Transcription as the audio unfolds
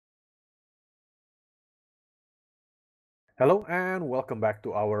Hello and welcome back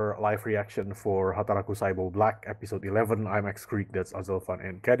to our live reaction for Hataraku Saibou Black episode 11. I'm X Creek, that's Azulfan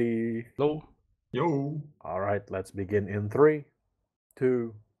and Caddy. Hello. Yo. Alright, let's begin in 3,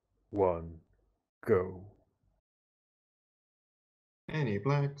 2, 1, go. Any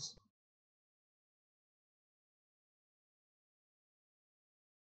blacks?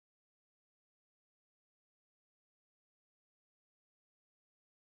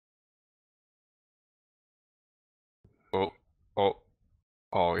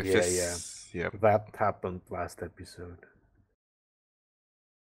 Oh, it's Yeah, just yep. That happened last episode.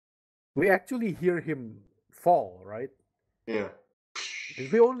 We actually hear him fall, right? Yeah.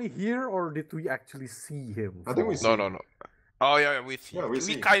 Did we only hear or did we actually see him fall? I think we see. No. Oh yeah, we see. Yeah, we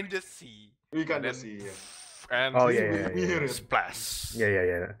see. kind of see. We kind and of then, see, yeah. And Oh, we yeah. hear it. splash.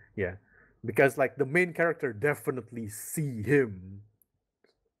 Yeah. Because like the main character definitely see him.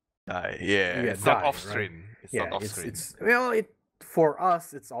 Yeah, it's die, not off right? screen. It's not off screen. For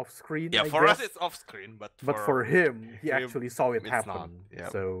us it's off screen. Yeah, I for guess. us it's off screen, but for him, he him, actually saw it it's happen. not, yeah.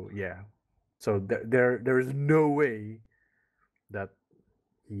 So yeah, so there is no way that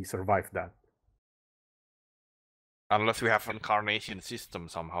he survived that. Unless we have incarnation system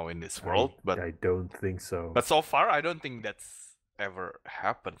somehow in this world, but I don't think so. But so far, I don't think that's ever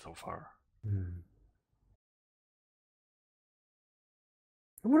happened so far.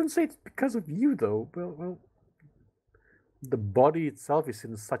 I wouldn't say it's because of you though. Well, the body itself is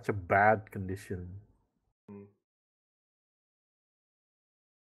in such a bad condition.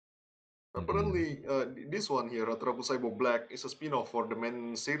 Apparently, this one here, Hataraku Saibou Black, is a spin-off for the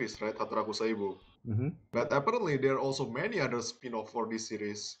main series, right? Hataraku Saibou. But apparently, there are also many other spin-off for this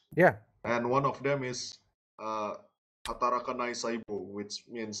series. Yeah. And one of them is Hataraku Saibou, which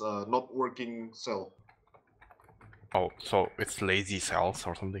means not working cell. Oh, so it's lazy cells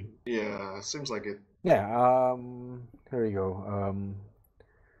or something? Yeah, seems like it. Yeah, here you go.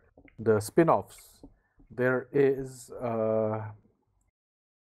 The spin-offs. There is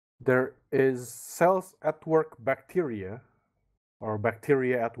cells at work bacteria, or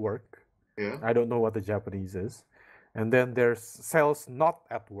bacteria at work. Yeah. I don't know what the Japanese is. And then there's cells not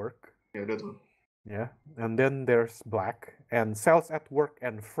at work. Yeah, that one. Yeah. And then there's black and cells at work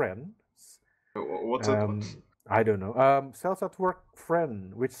and friends. What's that one? I don't know. Cells at work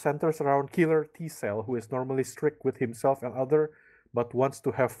friend, which centers around killer T cell who is normally strict with himself and other, but wants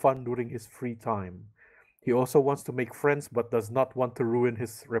to have fun during his free time. He also wants to make friends, but does not want to ruin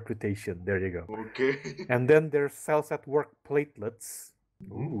his reputation. There you go. Okay. And then there's cells at work platelets.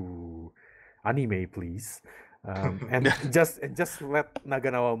 Ooh, anime, please. And just let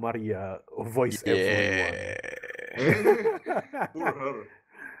Naganawa Maria voice everyone. Poor her.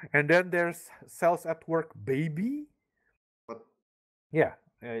 And then there's cells at work baby. What? Yeah,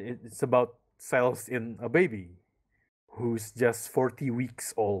 it's about cells in a baby who's just 40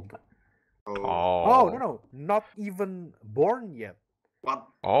 weeks old. Oh no, not even born yet. What?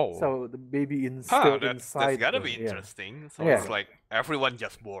 Oh. So the baby still inside. That's gotta be interesting. So it's like everyone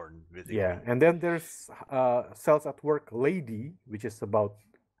just born, basically. Yeah, and then there's cells at work lady, which is about,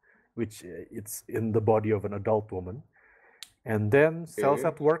 it's in the body of an adult woman. And then cells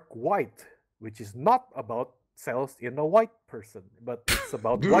at work white, which is not about cells in a white person, but it's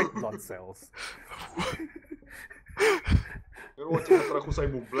about white blood cells. You're watching Hataraku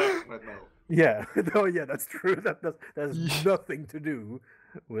Saibou Black right now. Yeah, no, yeah, that's true. That has nothing to do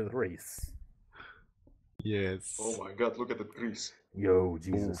with race. Yes. Oh my god, look at that grease. Yo,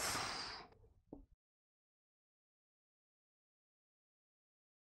 Jesus. Oof.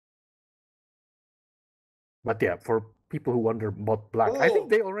 But yeah, for people who wonder about black, I think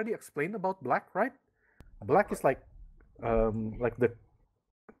they already explained about black, right? Black is like the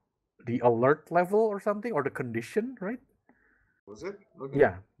alert level or something, or the condition, right? Was it? Okay.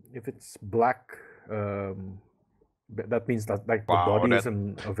 Yeah, if it's black, that means that like the body is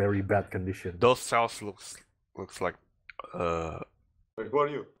in a very bad condition. Those cells looks like Wait, who are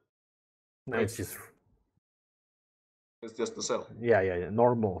you? No, it's just the cell. Yeah,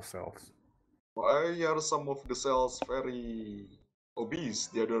 normal cells. Why are some of the cells very obese?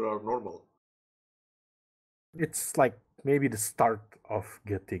 The other are normal. It's like maybe the start of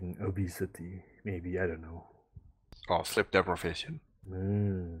getting obesity. Maybe, I don't know. Oh, sleep deprivation.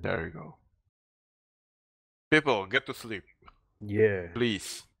 There you go. People, get to sleep. Yeah.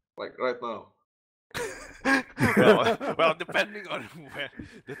 Please. Like right now. well, depending on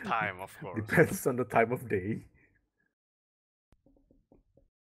the time, of course. Depends on the time of day.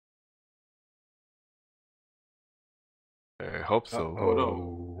 I hope so. Oh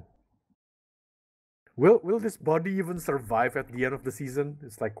no. Will this body even survive at the end of the season?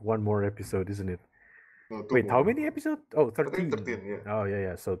 It's like one more episode, isn't it? No, two Wait, more. how many episodes? Oh, I 13. think 13, yeah. Oh,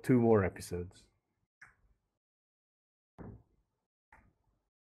 yeah. So 2 more episodes.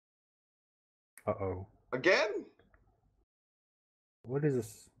 Uh-oh. Again? What is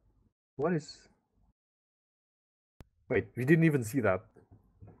this? What is... Wait, we didn't even see that.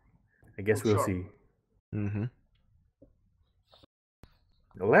 I guess we'll sharp. see. Mm-hmm.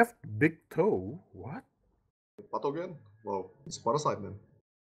 Left big toe? What? Pathogen? Wow, it's parasite then.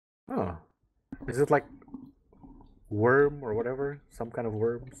 Oh. Is it like worm or whatever? Some kind of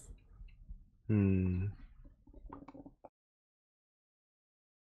worms? Hmm.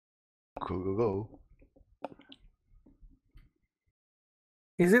 Go.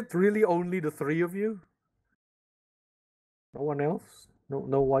 Is it really only the 3 of you? No one else?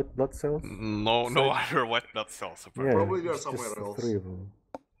 No white blood cells? No other white blood cells. Yeah, Apparently. Probably they are it's somewhere just the else. 3 of them.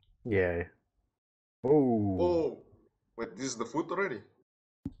 Yeah. Oh. Oh, wait, this is the food already?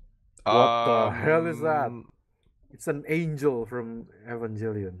 What the hell is that? It's an angel from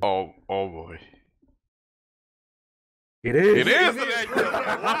Evangelion. Oh boy. It is! It is an angel!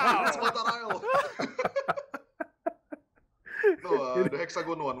 Wow, it's Wow! Matarail! No, the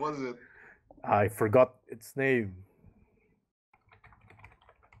hexagon one, what is it? I forgot its name.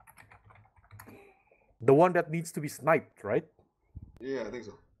 The one that needs to be sniped, right? Yeah, I think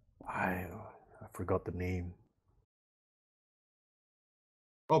so. I forgot the name.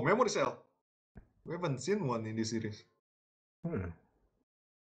 Oh, memory cell. We haven't seen one in this series.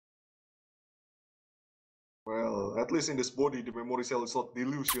 Well, at least in this body, the memory cell is not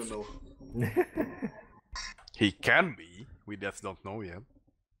delusional. He can be. We just don't know yet.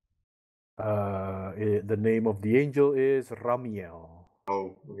 The name of the angel is Ramiel.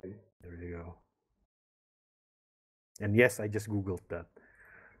 Oh, okay. There you go. And yes, I just googled that.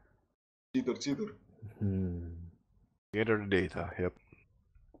 Cheater. Gather the data. Yep.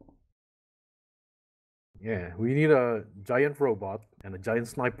 Yeah, we need a giant robot and a giant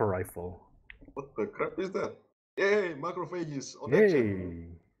sniper rifle. What the crap is that? Yay, macrophages on Yay!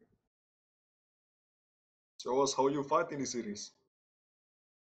 action. Show us how you fight in this series.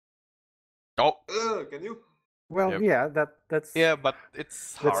 Oh. Can you? Well, Yep. yeah, that's Yeah, but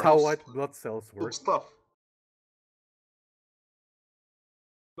it's hard. that's how white blood cells work. Looks tough.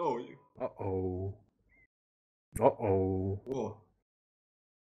 No, you. Uh-oh. Whoa.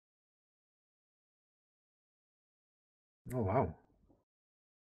 Oh, wow.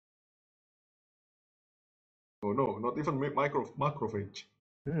 Oh no, not even macrophage.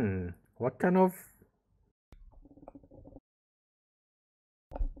 What kind of...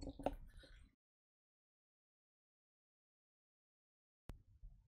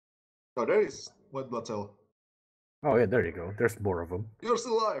 Oh, there is white blood cell. Oh, yeah, there you go. There's more of them. You're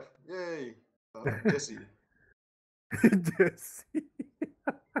still alive! Yay! Jesse. Jesse.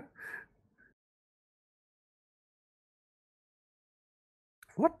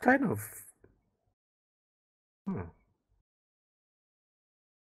 What kind of...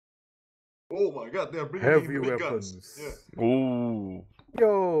 Oh my god, they're bringing heavy in big weapons. guns. Yeah. Ooh.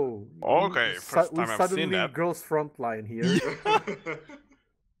 Yo. Okay, first time I've suddenly seen that. girls frontline here.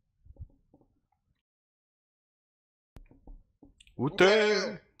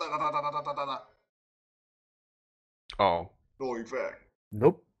 Ute. Oh. No effect.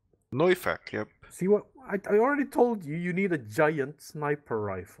 Nope. No effect. Yep. See what I already told you. You need a giant sniper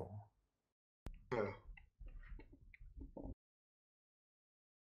rifle. Yeah.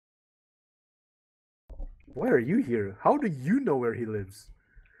 Why are you here? How do you know where he lives?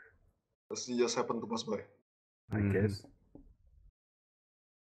 He just happened to pass by. I guess.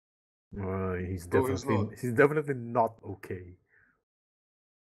 He's No, he's definitely not okay.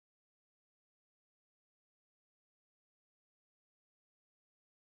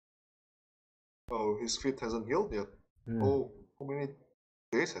 Oh, his feet hasn't healed yet. Oh, how many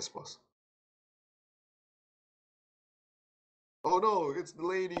days has passed? Oh no, it's the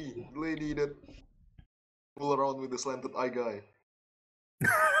lady that fool around with the slanted eye guy.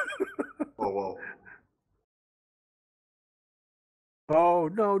 Oh wow. Oh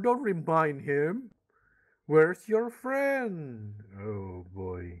no, don't remind him. Where's your friend? Oh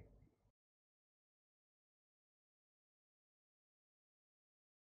boy.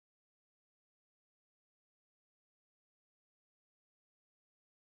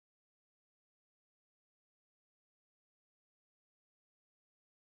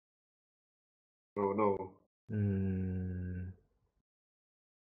 Oh no.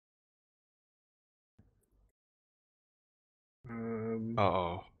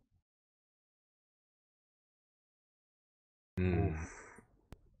 Uh-oh.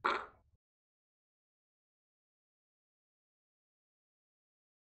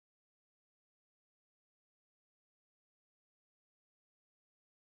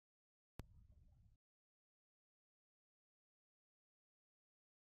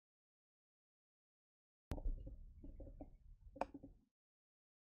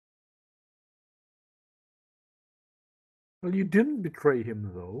 Well, you didn't betray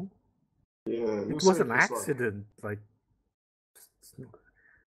him though. Yeah, It was an accident. Like,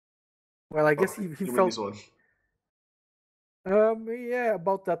 well, I guess he you felt. mean this one? Yeah,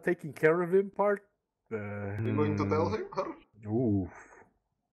 about that taking care of him part. You're going to tell him, her? Ooh.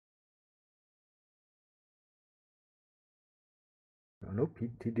 Nope, he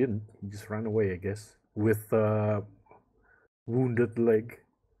didn't. He just ran away, I guess, with wounded leg.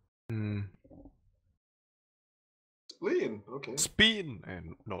 Spleen, okay. Spin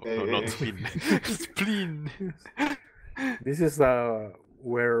and no, not spin. Spleen. This is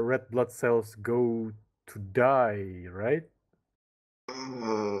where red blood cells go to die, right?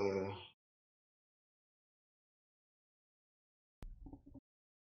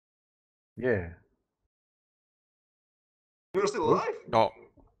 Yeah. You're still alive? Oh.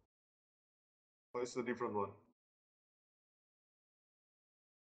 Oh, it's a different one.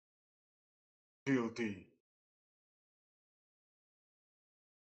 Guilty.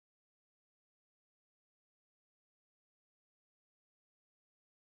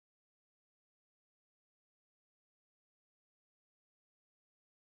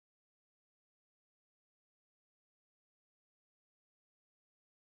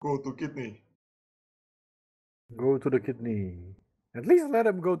 Go to kidney. Go to the kidney. At least let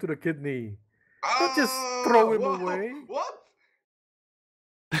him go to the kidney. Don't just throw him away. What?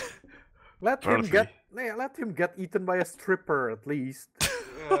 Let him get eaten by a stripper at least.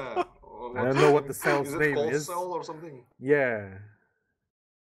 Yeah. I don't know what the cell's name is. Cell or something? Yeah.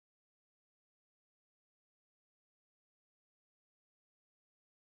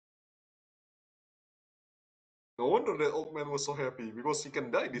 No wonder the old man was so happy because he can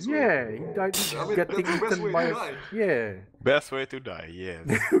die this way. Yeah, he died. I mean, Getting that's the best eaten way by to a die. yeah. Best way to die, yes.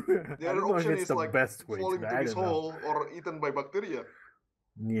 The I other don't know if option it's is the like best way falling to to die. I this don't know. hole or eaten by bacteria.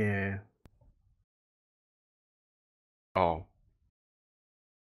 Yeah. Oh.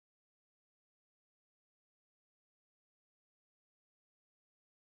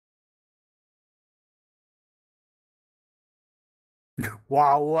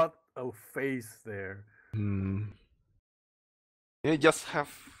 Wow, what a face there. You just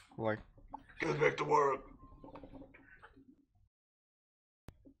have like Get back to work.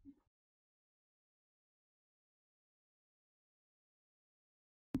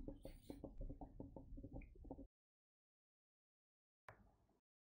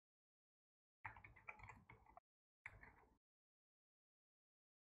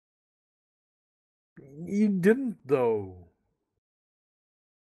 You didn't though.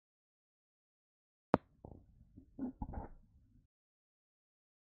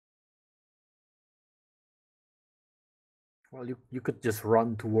 Well, you could just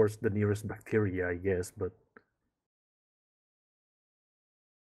run towards the nearest bacteria, I guess, but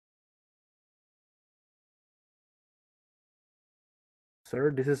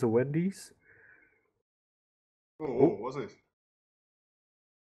sir, this is a Wendy's. Oh, what's this?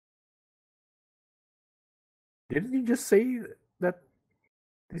 Didn't you just say that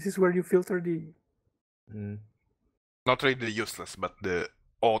this is where you filter the? not really useless, but the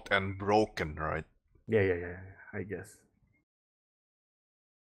odd and broken, right? Yeah. I guess.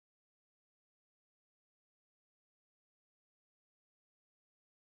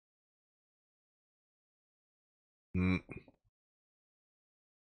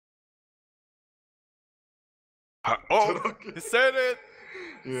 Oh, he said it.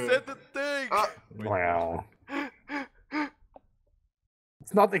 Yeah. Said the thing. Wow.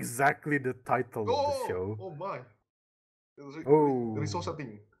 It's not exactly the title of the show. Oh my. There is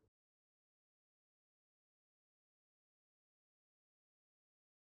something.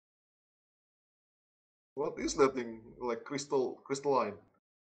 What is that thing? Like crystalline?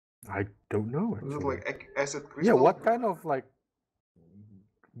 I don't know Is it actually. like acid crystal? Yeah, what kind of like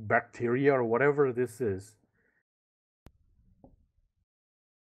bacteria or whatever this is?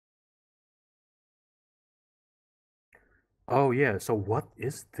 Oh yeah, so what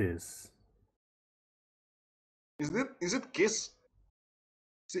is this? Is it kiss?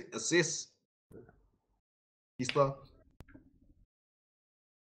 Sis? Kista?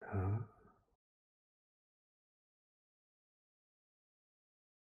 Huh?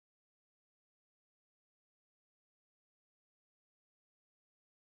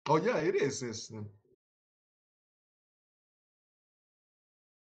 Oh yeah, it is sis.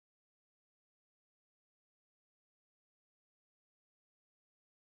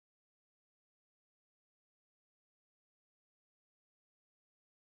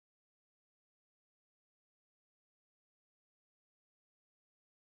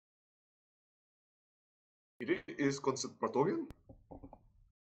 It is considered pathogen?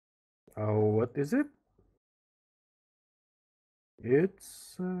 Oh, what is it?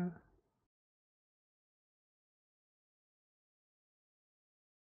 It's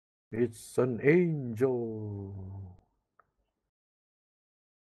an angel.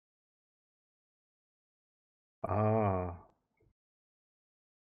 Ah.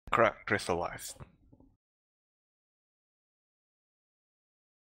 Crystallized.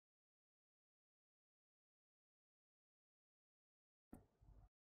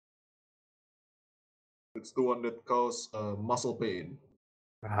 It's the one that causes muscle pain.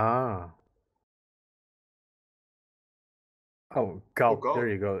 Ah. Oh, gout. gout. There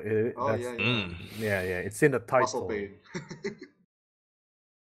you go. Oh, yeah, yeah. Yeah, yeah. It's in the Muscle title. pain.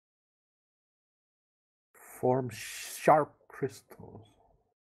 Form sharp crystals.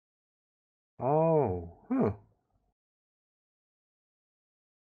 Oh, huh.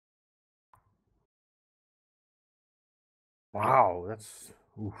 Wow, that's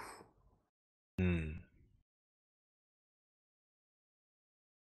oof.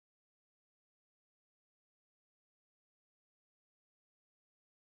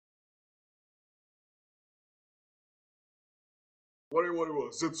 What?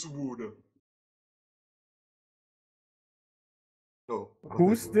 Zetsubuda. No.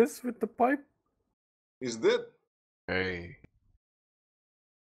 Who's this with the pipe? Is that? Hey.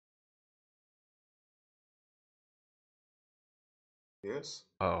 Yes.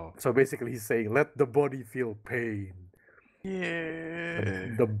 Oh. So basically, he's saying, "Let the body feel pain."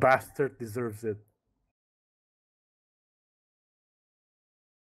 Yeah. The bastard deserves it.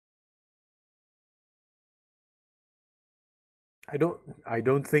 I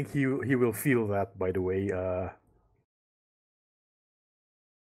don't think he will feel that, by the way.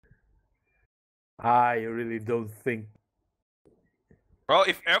 I really don't think. Well,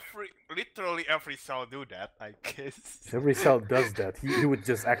 if literally every cell do that, I guess. If every cell does that, he would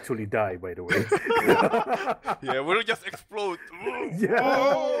just actually die, by the way. Yeah, we'll just explode.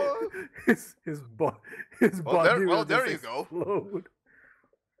 Yeah. His body will there just you go. explode.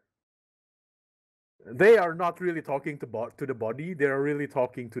 They are not really talking to the body. They are really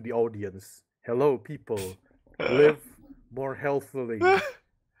talking to the audience. Hello, people. Live more healthily. Well,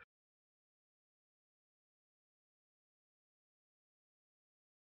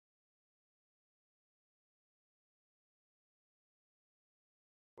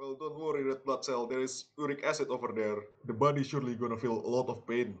 don't worry, red blood cell. There is uric acid over there. The body surely gonna feel a lot of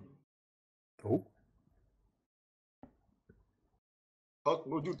pain. Oh. Hak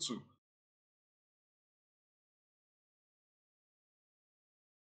no jutsu.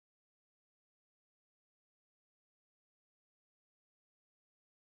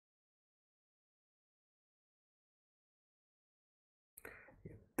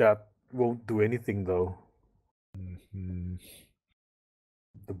 That won't do anything, though.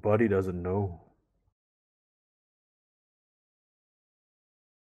 The body doesn't know.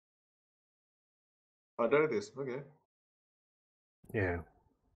 Ah, there it is. Okay. Yeah.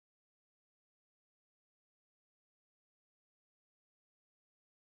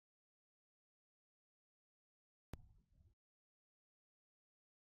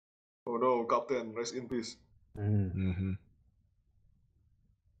 Oh no, Captain, rest in peace.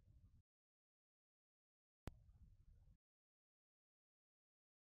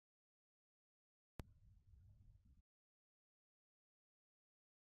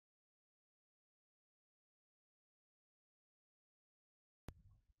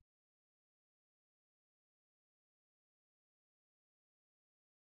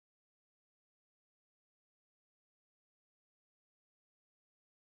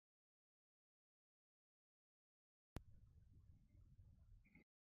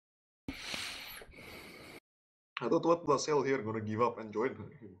 I thought what blood cell here gonna give up and join him.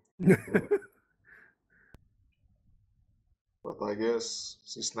 But I guess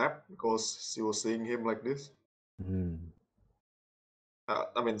she snapped because she was seeing him like this.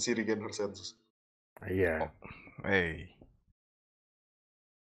 I mean, she regained her senses. Yeah. Hey.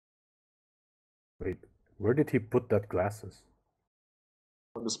 Wait, where did he put that glasses?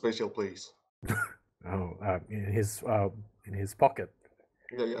 On the special place. Oh, in his pocket.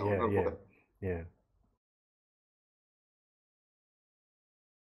 Yeah, yeah, on her pocket. Yeah.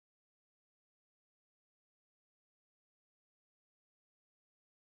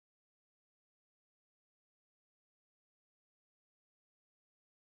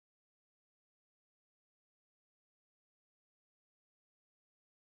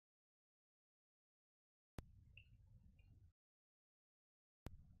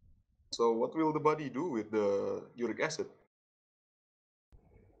 So what will the body do with the uric acid?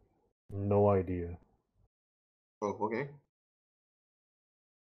 No idea. Oh, okay.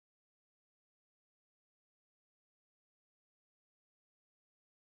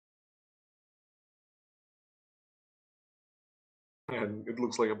 And it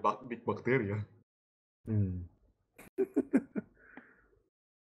looks like a big bacteria. Hmm.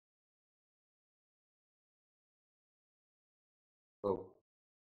 Oh.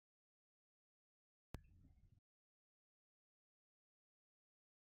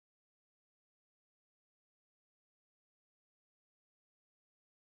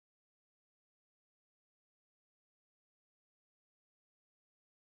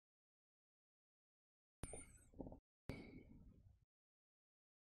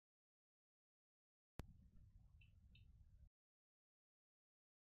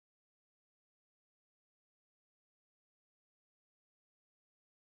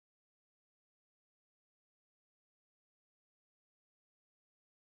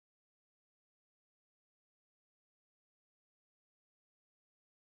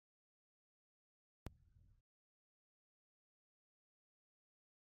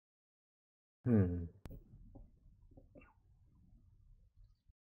 Hmm.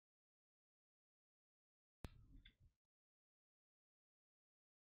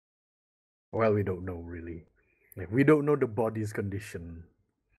 Well, we don't know really. Like, we don't know the body's condition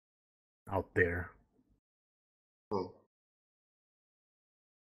out there. Oh.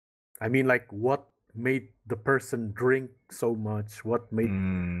 I mean, like, what made the person drink so much? What made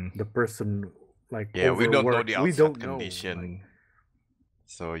the person like Yeah, we don't know overwork? the We outside don't know. condition. Like,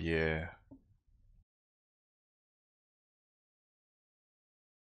 so yeah.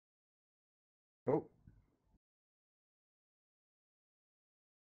 oh,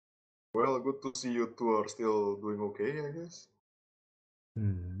 Well, good to see you two are still doing okay, I guess.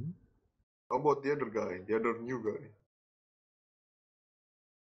 hmm. How about the other guy, the other new guy?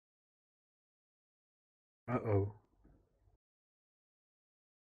 Uh-oh.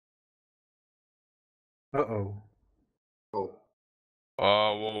 Uh-oh. Oh.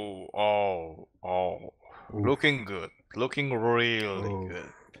 Oh. Oof. Looking good. Looking really Oh.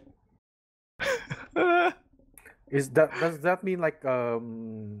 good. Does that mean like a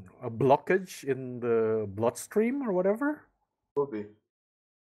blockage in the bloodstream or whatever? Could be.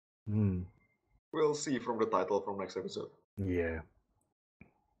 Hmm. We'll see from the title from next episode. Yeah.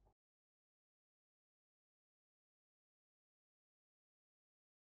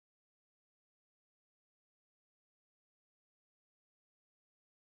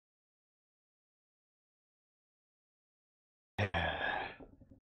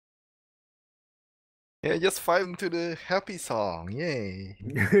 Yeah, just find to the happy song. Yay.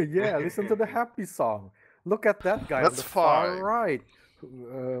 Yeah, listen to the happy song. Look at that guy on That's the far fine. right.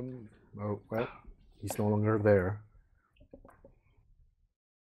 Oh, well, he's no longer there.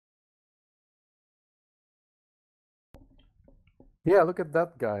 Yeah, look at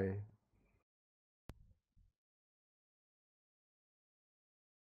that guy.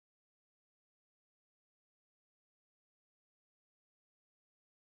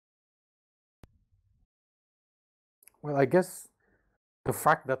 Well, I guess the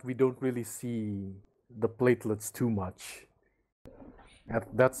fact that we don't really see the platelets too much,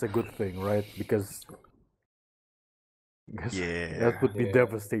 that's a good thing, right? Because Yeah. that would be Yeah.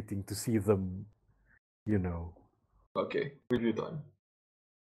 devastating to see them, you know. Okay, review time.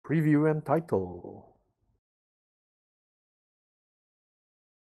 Preview and title.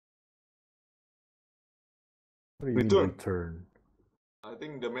 What do you mean return? I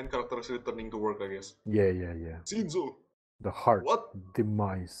think the main character is returning to work, I guess. Yeah. Shinzo! The heart What?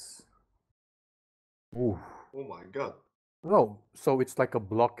 demise. Ooh. Oh my god. No, so it's like a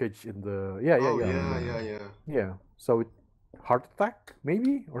blockage in the yeah. Oh, yeah. Yeah. So it heart attack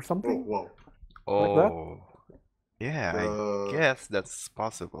maybe or Oh, something wow. like that. Oh. Yeah, I The, guess that's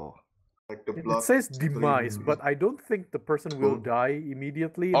possible. like the It says bloodstream demise, is but I don't think the person will full. die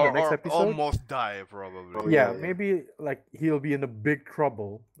immediately in the next Or episode. almost die probably. Oh, Yeah, yeah. maybe like he'll be in a big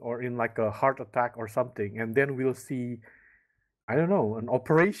trouble or in like a heart attack or something, and then we'll see, I don't know, an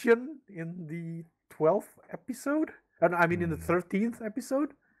operation in the 12th episode. And I mean in the 13th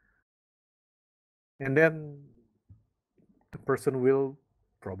episode, and then the person will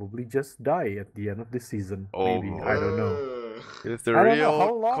probably just die at the end of the season. Maybe I don't know. It's the I don't know real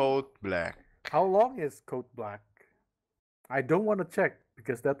how long. Code Black. How long is Code Black? I don't want to check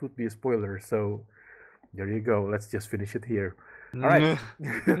because that would be a spoiler. So there you go. Let's just finish it here. All right.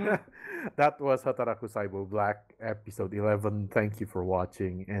 That was Hataraku Saibou Black episode 11. Thank you for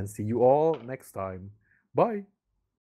watching and see you all next time. Bye.